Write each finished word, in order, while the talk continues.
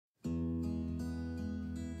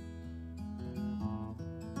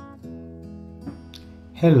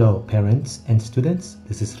Hello parents and students,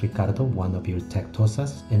 this is Ricardo, one of your Tech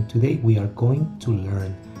Tosas, and today we are going to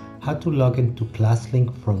learn how to log into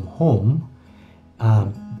ClassLink from home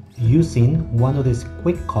using one of these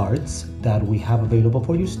quick cards that we have available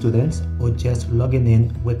for your students, or just logging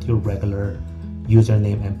in with your regular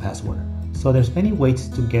username and password. So there's many ways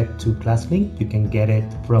to get to ClassLink. You can get it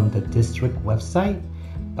from the district website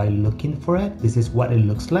by looking for it. This is what it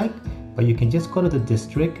looks like. But you can just go to the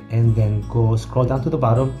district and then scroll down to the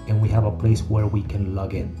bottom, and we have a place where we can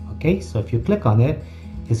log in. Okay, so if you click on it,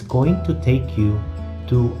 it's going to take you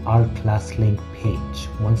to our ClassLink page.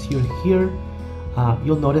 Once you're here,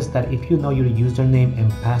 you'll notice that if you know your username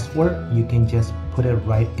and password, you can just put it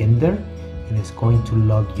right in there and it's going to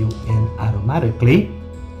log you in automatically.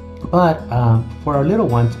 But for our little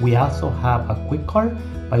ones, we also have a quick card.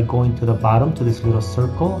 By going to the bottom to this little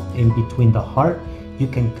circle in between the heart, you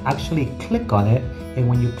can actually click on it, and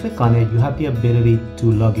when you click on it, you have the ability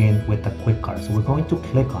to log in with a quick card. So we're going to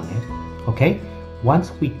click on it. Okay,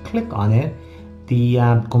 once we click on it, the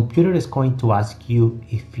computer is going to ask you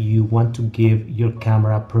if you want to give your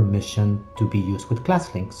camera permission to be used with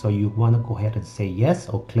ClassLink. So you want to go ahead and say yes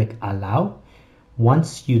or click allow.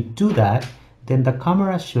 Once you do that, then the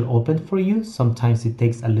camera should open for you. Sometimes it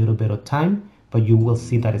takes a little bit of time, but you will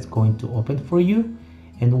see that it's going to open for you.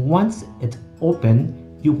 And once it's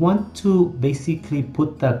open, you want to basically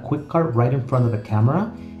put the quick card right in front of the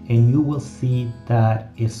camera, and you will see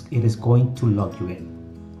that it is going to log you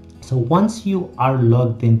in. So once you are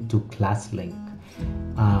logged into ClassLink,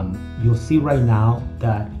 you'll see right now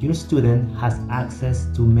that your student has access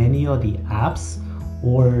to many of the apps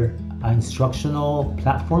or instructional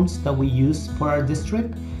platforms that we use for our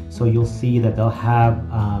district. So you'll see that they'll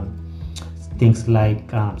have things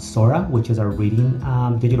like Sora, which is our reading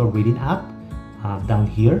digital reading app. Down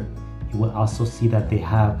here, you will also see that they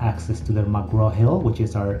have access to their McGraw-Hill, which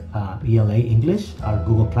is our ELA English, our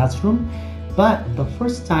Google Classroom. But the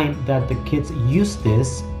first time that the kids use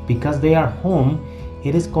this, because they are home,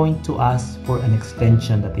 it is going to ask for an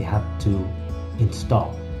extension that they have to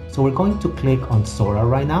install. So we're going to click on Sora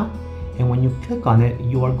right now, and when you click on it,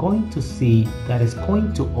 you are going to see that it's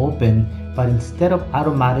going to open, but instead of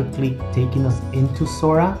automatically taking us into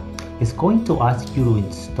Sora, it's going to ask you to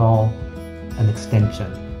install an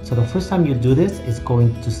extension. So the first time you do this, it's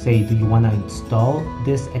going to say, do you want to install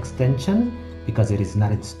this extension? Because it is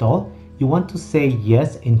not installed. You want to say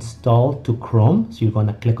yes, install to Chrome. So you're going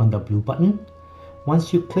to click on the blue button.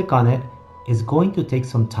 Once you click on it, it's going to take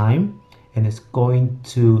some time, and it's going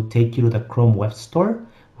to take you to the Chrome Web Store.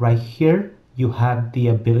 Right here, you have the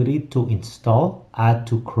ability to install Add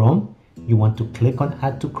to Chrome. You want to click on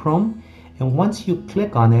Add to Chrome, and once you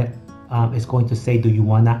click on it, it's going to say, do you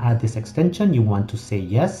want to add this extension? You want to say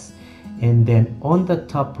yes, and then on the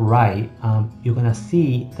top right, you're going to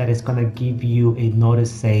see that it's going to give you a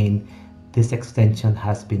notice saying this extension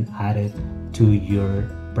has been added to your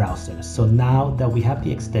browser. So now that we have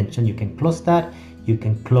the extension, you can close that. You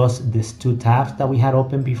can close these two tabs that we had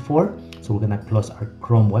open before. So we're going to close our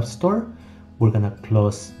Chrome Web Store. We're going to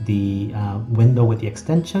close the window with the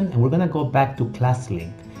extension, and we're going to go back to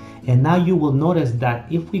ClassLink. And now you will notice that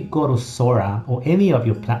if we go to Sora or any of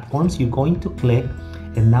your platforms, you're going to click,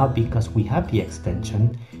 and now because we have the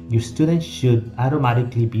extension, your students should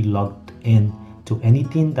automatically be logged in to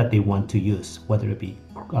anything that they want to use, whether it be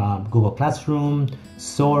Google Classroom,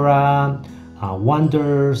 Sora,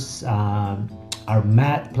 Wonders, our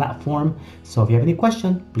Math platform. So if you have any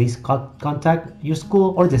question, please contact your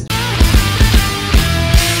school or district.